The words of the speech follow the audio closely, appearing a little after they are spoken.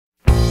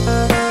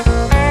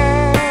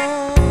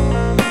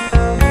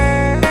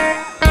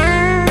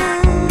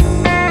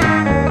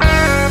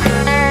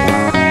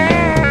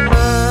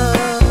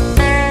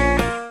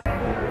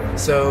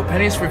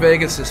Denny's for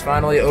Vegas has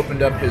finally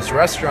opened up his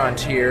restaurant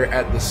here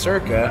at the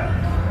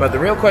Circa, but the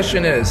real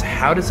question is,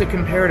 how does it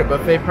compare to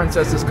Buffet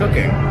Princess's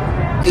cooking?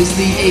 Is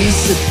the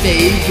Ace of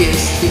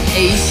Vegas, the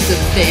Ace of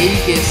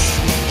Vegas.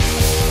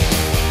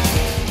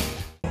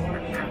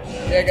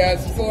 Yeah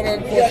guys, it's a little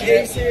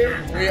unfortunate.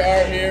 We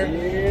are here.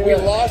 Yeah. We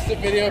lost the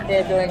video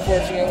poker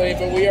unfortunately,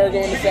 but we are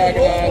going to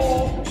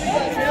Saginaws.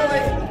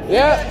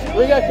 Yeah,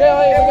 we got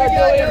Kelly, we got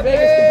Deli and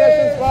Vegas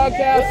Confessions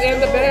Podcast,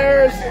 and the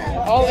Bears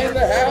all in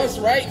the house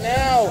right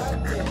now.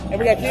 And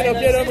we got Keno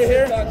Kid over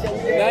here,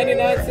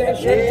 99-cent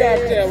shrimp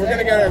cocktail. We're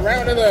gonna get a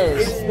round of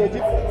those.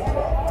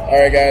 All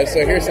right, guys.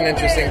 So here's an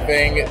interesting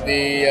thing: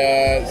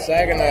 the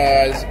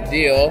Saginaws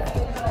deal,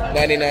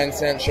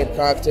 99-cent shrimp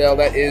cocktail.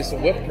 That is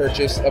with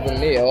purchase of a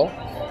meal.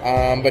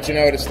 But you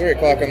know, it is 3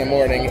 o'clock in the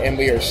morning, and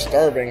we are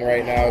starving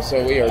right now.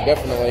 So we are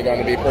definitely going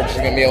to be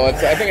purchasing a meal.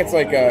 I think it's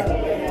like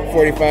a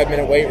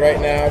 45-minute wait right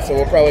now, so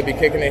we'll probably be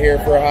kicking it here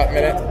for a hot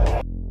minute.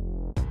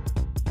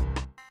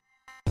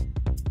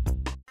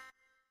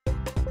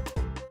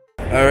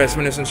 Alright,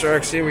 Swinners and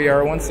Sharks, here we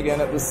are once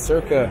again at the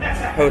Circa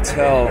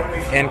Hotel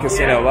and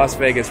Casino, Las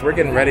Vegas. We're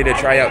getting ready to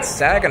try out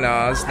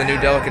Saginaws, the new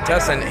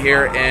Delicatessen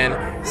here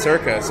in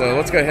Circa. So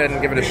let's go ahead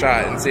and give it a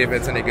shot and see if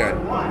it's any good.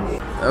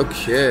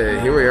 Okay,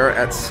 here we are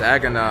at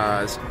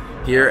Saginaws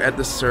here at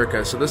the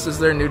Circa. So this is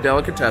their new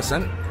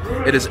Delicatessen.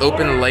 It is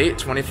open late,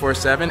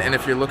 24/7, and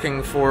if you're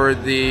looking for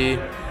the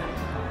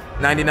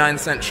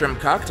 99-cent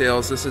shrimp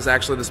cocktails, this is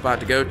actually the spot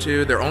to go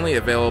to. They're only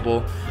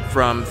available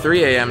from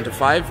 3 a.m. to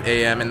 5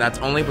 a.m., and that's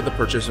only with the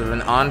purchase of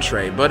an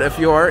entree. But if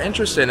you are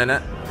interested in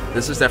it,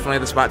 this is definitely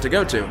the spot to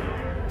go to.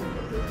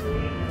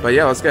 But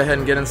yeah, let's go ahead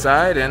and get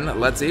inside and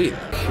let's eat.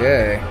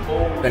 Okay,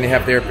 then you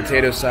have their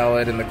potato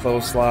salad and the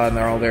coleslaw, and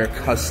they're all their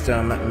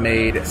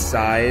custom-made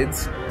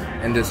sides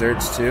and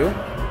desserts too.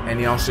 And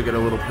you also get a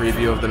little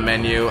preview of the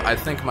menu. I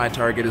think my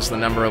target is the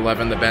number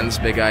 11, the Ben's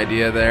Big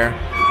Idea there.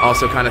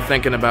 Also kind of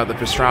thinking about the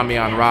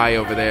pastrami on rye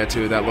over there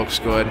too, that looks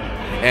good.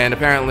 And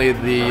apparently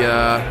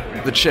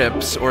the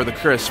chips, or the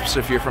crisps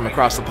if you're from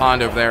across the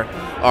pond over there,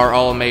 are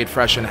all made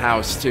fresh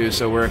in-house too,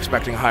 so we're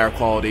expecting higher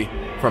quality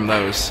from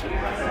those.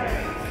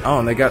 Oh,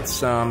 and they got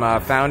some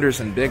Founders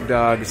and Big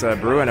Dogs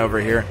brewing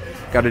over here.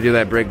 Got to do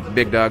that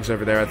Big Dogs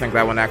over there. I think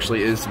that one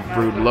actually is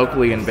brewed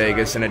locally in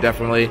Vegas, and it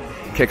definitely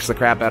kicks the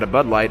crap out of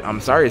Bud Light. I'm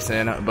sorry,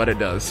 Sin, but it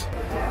does.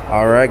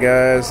 All right,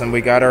 guys, and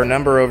we got our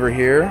number over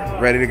here,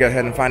 ready to go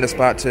ahead and find a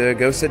spot to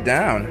go sit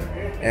down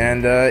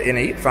and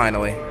eat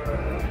finally.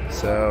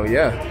 So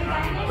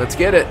yeah, let's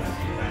get it.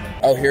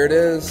 Oh, here it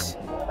is.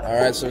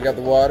 All right, so we got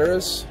the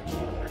waters.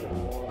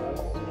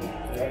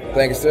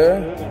 Thank you,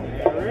 sir.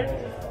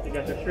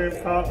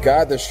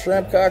 Got the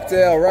shrimp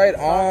cocktail right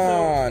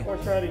on.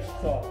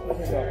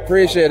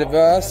 Appreciate it,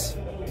 boss.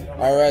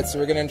 All right, so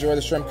we're going to enjoy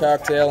the shrimp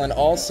cocktail. And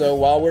also,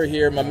 while we're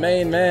here, my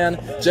main man,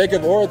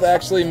 Jacob Orth,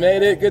 actually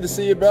made it. Good to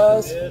see you,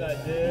 boss. I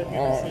did. Good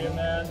to see you,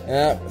 man.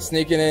 Yeah,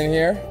 sneaking in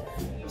here.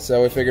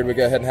 So we figured we'd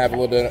go ahead and have a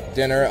little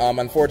dinner.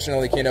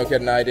 Unfortunately, Keno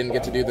Kid and I didn't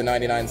get to do the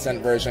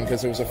 99-cent version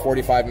because it was a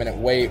 45-minute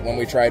wait when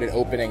we tried it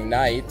opening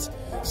night.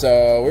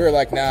 So we were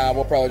like, nah,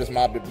 we'll probably just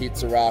mob to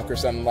Pizza Rock or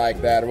something like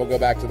that, or we'll go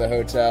back to the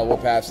hotel, we'll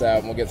pass out,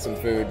 and we'll get some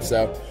food.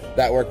 So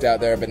that worked out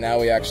there, but now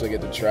we actually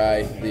get to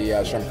try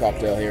the shrimp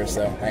cocktail here,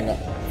 so hang on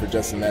for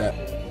just a minute.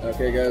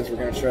 Okay, guys, we're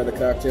going to try the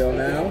cocktail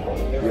now,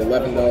 the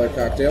 $11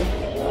 cocktail.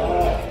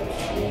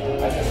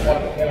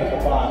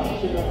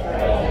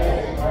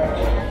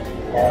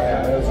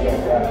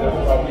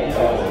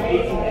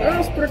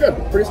 That's pretty good,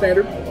 pretty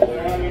standard.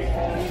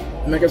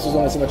 I guess there's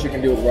only so much you can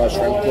do with raw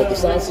shrimp, but the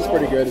sauce is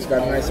pretty good. It's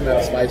got a nice amount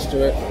of spice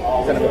to it,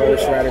 kind of a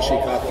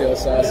horseradishy cocktail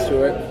sauce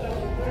to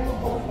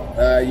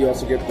it. You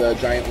also get the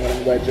giant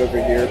lemon wedge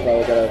over here.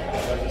 Probably gotta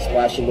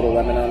splash a little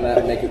lemon on that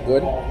and make it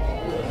good.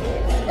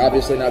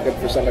 Obviously not good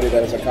for somebody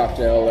that has a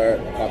cocktail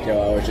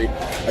allergy,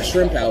 a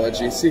shrimp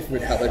allergy,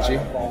 seafood allergy,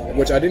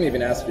 which I didn't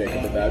even ask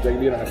Jacob about.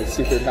 Jacob, you don't have a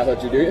seafood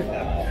allergy, do you?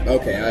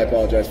 Okay, I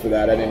apologize for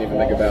that. I didn't even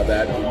think about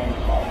that.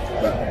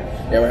 But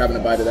yeah, we're having a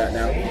bite of that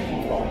now.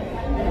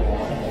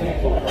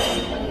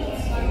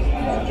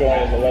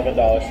 Enjoying his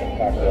 $11 shrimp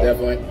cocktail.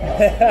 Definitely.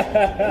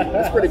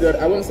 It's pretty good.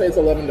 I wouldn't say it's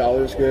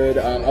 $11 good.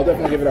 I'll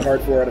definitely give it a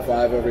hard 4 out of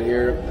 5 over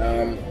here.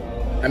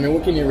 I mean,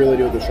 what can you really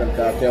do with the shrimp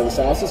cocktail? The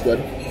sauce is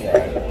good.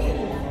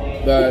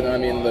 But, I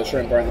mean, the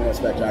shrimp aren't the most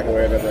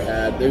spectacular I've ever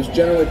had. There's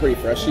generally pretty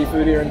fresh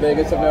seafood here in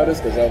Vegas, I've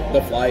noticed, because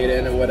they'll fly it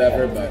in or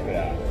whatever, but,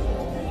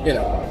 you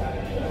know,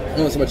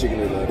 only so much you can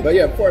do with it. But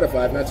yeah, 4 out of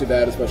 5, not too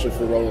bad, especially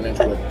for rolling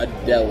into a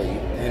deli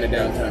in a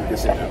downtown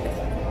casino.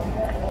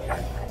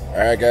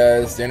 Alright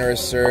guys, dinner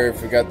is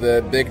served. We got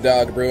the Big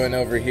Dog brewing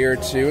over here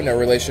too, no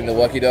relation to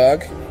Lucky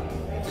Dog.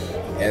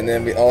 And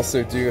then we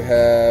also do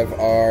have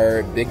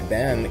our Big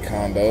Ben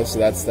combo, so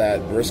that's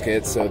that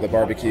brisket, so the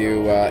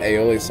barbecue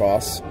aioli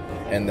sauce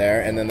in there.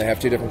 And then they have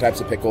 2 different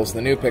types of pickles.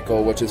 The new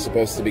pickle, which is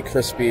supposed to be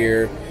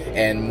crispier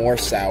and more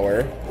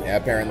sour, yeah,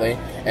 apparently.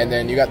 And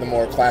then you got the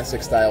more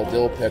classic style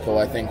dill pickle,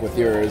 I think, with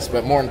yours.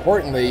 But more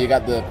importantly, you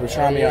got the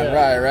pastrami on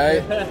rye,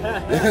 right?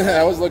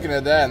 I was looking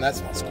at that, and that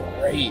smells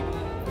great.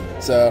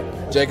 So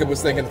Jacob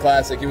was thinking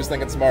classic, he was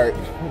thinking smart.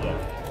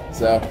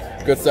 So,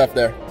 it's good stuff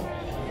there.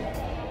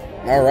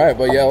 All right,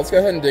 but yeah, let's go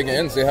ahead and dig in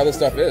and see how this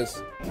stuff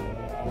is. All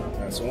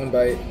right, so one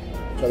bite.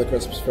 Try the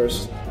crisps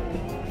first.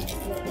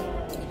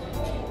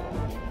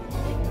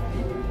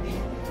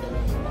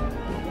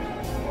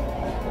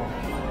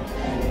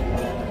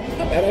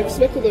 And I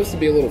expected those to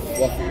be a little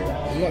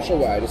fluffier. I'm not sure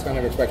why. I just kind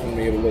of expected them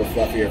to be a little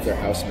fluffier if they're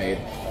house made.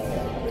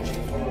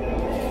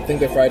 I think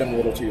they fried them a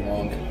little too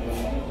long.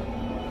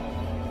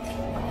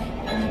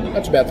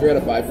 Not too bad. 3 out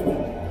of 5.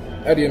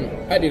 I'd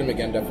eat them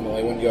again,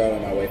 definitely. Wouldn't go out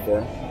on my way for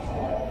them.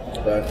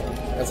 But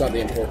that's not the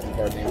important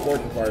part. The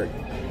important part,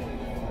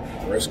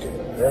 brisket.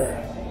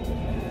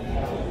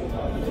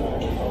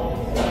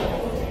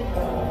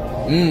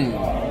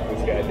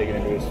 This guy digging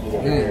into his food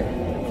over here.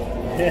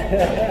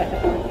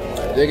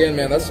 Dig in,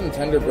 man. That's some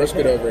tender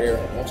brisket over here.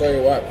 I'll tell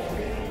you what.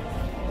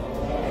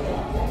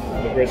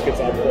 The brisket's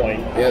on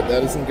point. Yeah,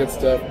 that is some good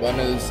stuff. Bun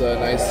is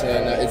nice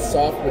and it's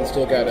soft, but it's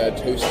still got a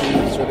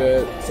toasty sort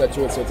of set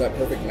to it, so it's that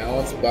perfect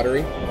balance.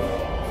 Buttery.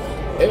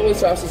 Italy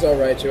sauce is all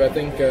right too. I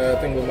think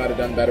we might have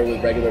done better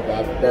with regular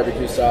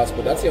barbecue sauce,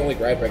 but that's the only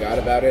gripe I got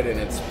about it, and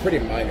it's pretty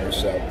minor.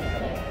 So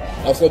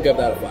I'll still give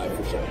that a 5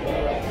 for sure.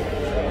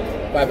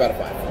 5 out of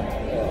 5.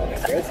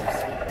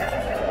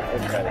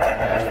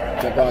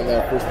 Jump on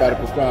the first bite of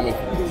pastrami.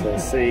 So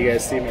let's see, you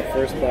guys see my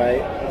first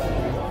bite.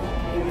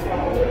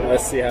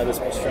 Let's see how this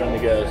pastrami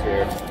goes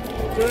here.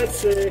 Let's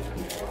see.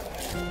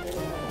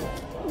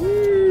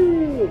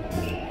 Woo!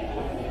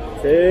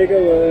 Take a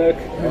look.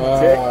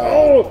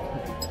 Oh!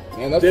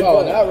 Man, that's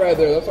falling out right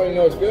there. That's how you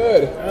know it's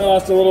good. I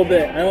lost a little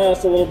bit.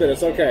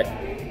 It's okay.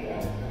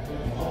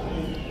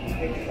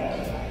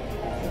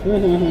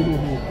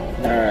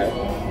 All right.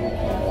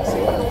 I'll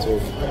see one too.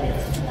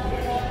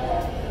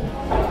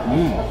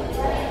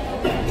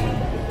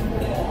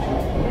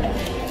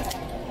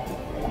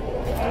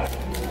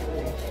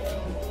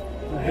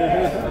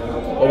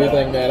 What do you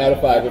think, man? Out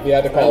of 5, if you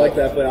had to call I like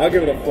that flavor. I'll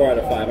give it a 4 out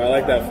of 5. I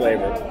like that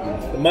flavor.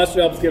 The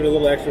mustard helps give it a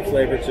little extra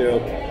flavor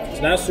too.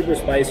 It's not super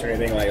spicy or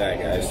anything like that,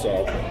 guys.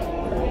 So,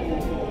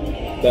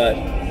 but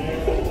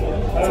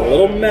it's a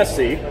little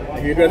messy,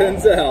 if you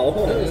couldn't tell.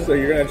 So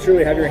you're gonna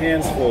truly have your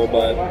hands full.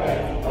 But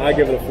I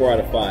give it a 4 out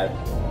of 5.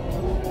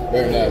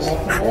 Very nice.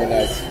 Very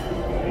nice.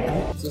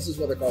 So this is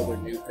what they call their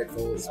new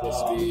pickle. It's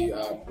supposed to be,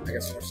 I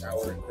guess, more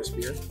sour and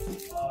crispier.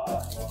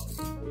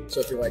 So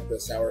if you like the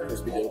sour,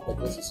 crispy dill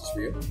pickles, this is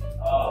for you.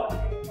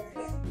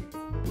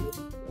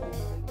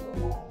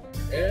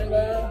 And,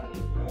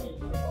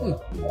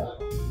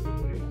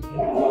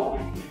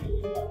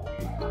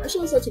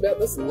 actually, it's not too bad.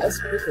 That's less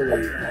pickly.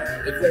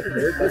 If you ever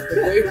heard less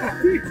pickly.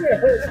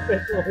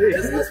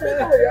 It's less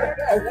pickly,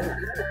 I don't know.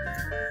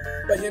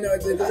 But you know,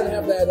 it doesn't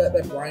have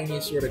that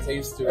briny sort of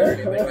taste to it or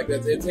anything like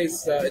that. It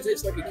tastes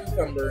like a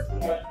cucumber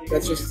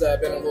that's just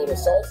been a little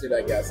salted,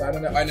 I guess. I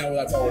don't know. I know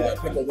that's all that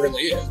pickle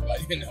really is,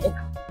 but you know,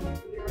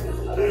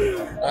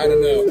 I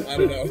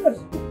don't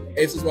know.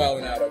 Ace is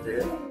wilding out over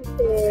here.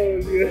 Oh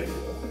yeah.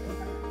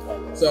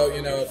 So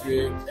you know, if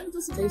you it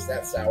doesn't taste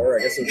that sour,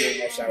 I guess it's a little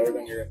more sour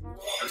than your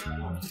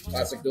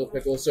classic dill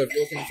pickle. So if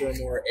you're looking for a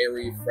more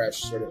airy,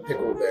 fresh sort of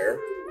pickle there.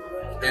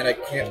 And I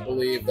can't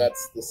believe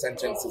that's the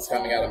sentence that's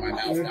coming out of my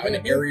mouth now.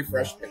 An airy,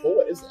 fresh pickle?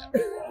 What is that?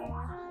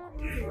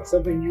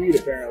 Something you eat,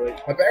 apparently.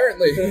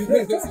 Apparently.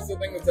 This is the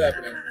thing that's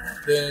happening.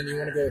 Then you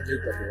want to go with dill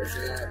pickle. If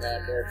you want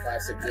a more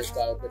classic dill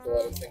style pickle, I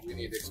don't think we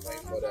need to explain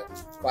what a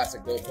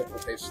classic dill pickle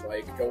tastes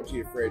like. Go into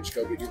your fridge,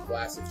 go get your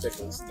classic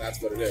pickles, and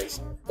that's what it is.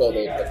 Dill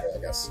pickle, I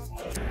guess.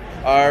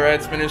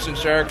 Alright, Spinners and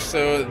Sharks.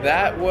 So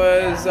that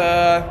was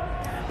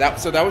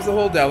that was the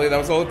whole deli. That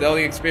was the whole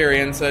deli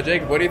experience.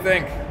 Jacob, what do you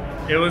think?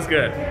 It was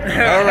good.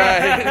 All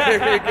right, here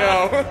we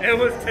go. It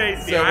was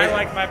tasty. So I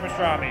like my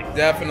pastrami.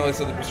 Definitely.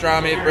 So the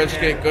pastrami,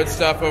 brisket, good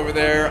stuff over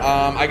there.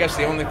 I guess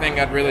the only thing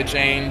I'd really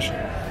change,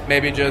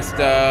 maybe just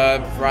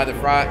fry the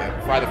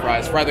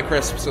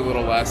crisps a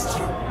little less.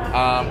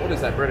 What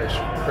is that? British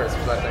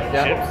crisps, I think.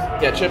 Yeah.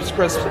 Chips? Yeah, chips,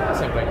 crisps,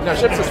 same thing. No,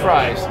 chips is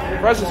fries.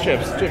 Fries is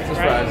chips. Chips is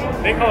fries.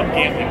 They call them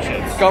gambling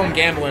chips. Call them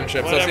gambling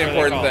chips. That's the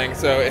Whatever important thing.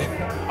 So.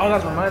 Oh,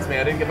 that reminds me,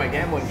 I didn't get my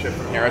gambling chip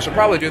from here. I should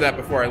probably do that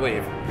before I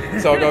leave.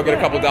 So I'll go get a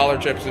couple dollar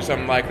chips or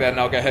something like that, and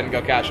I'll go ahead and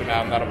go cash them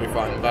out, and that'll be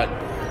fun. But,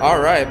 all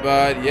right,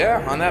 but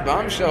yeah, on that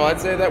bombshell, I'd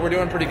say that we're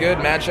doing pretty good.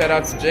 Mad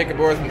shout-outs to Jacob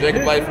Orth from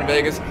Jacob Life in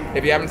Vegas.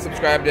 If you haven't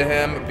subscribed to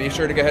him, be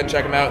sure to go ahead and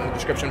check him out in the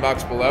description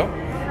box below.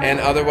 And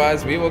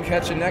otherwise, we will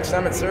catch you next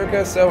time at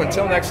Circa. So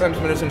until next time,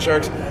 Spinners and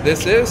Sharks,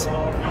 this is...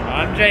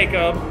 I'm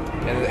Jacob.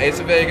 And the Ace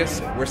of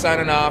Vegas. We're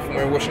signing off, and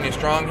we're wishing you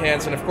strong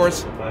hands. And, of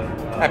course,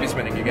 happy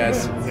spinning, you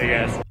guys. See you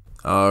guys.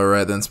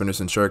 Alright then, Spinners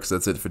and Sharks,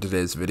 that's it for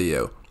today's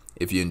video.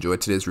 If you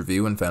enjoyed today's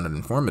review and found it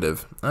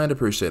informative, I'd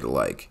appreciate a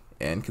like,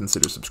 and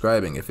consider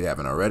subscribing if you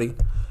haven't already.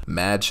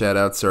 Mad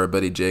shoutouts to our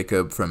buddy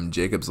Jacob from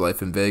Jacob's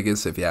Life in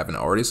Vegas. If you haven't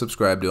already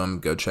subscribed to him,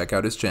 go check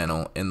out his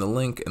channel in the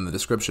link in the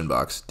description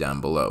box down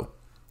below.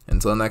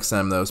 Until next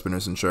time though,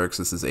 Spinners and Sharks,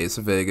 this is Ace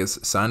of Vegas,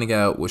 signing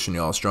out, wishing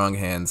you all strong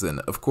hands, and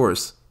of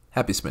course,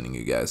 happy spinning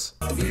you guys.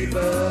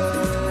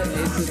 Viva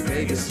Ace of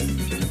Vegas.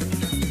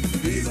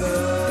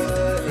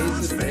 Viva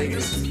Ace of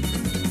Vegas.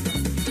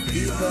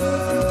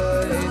 Viva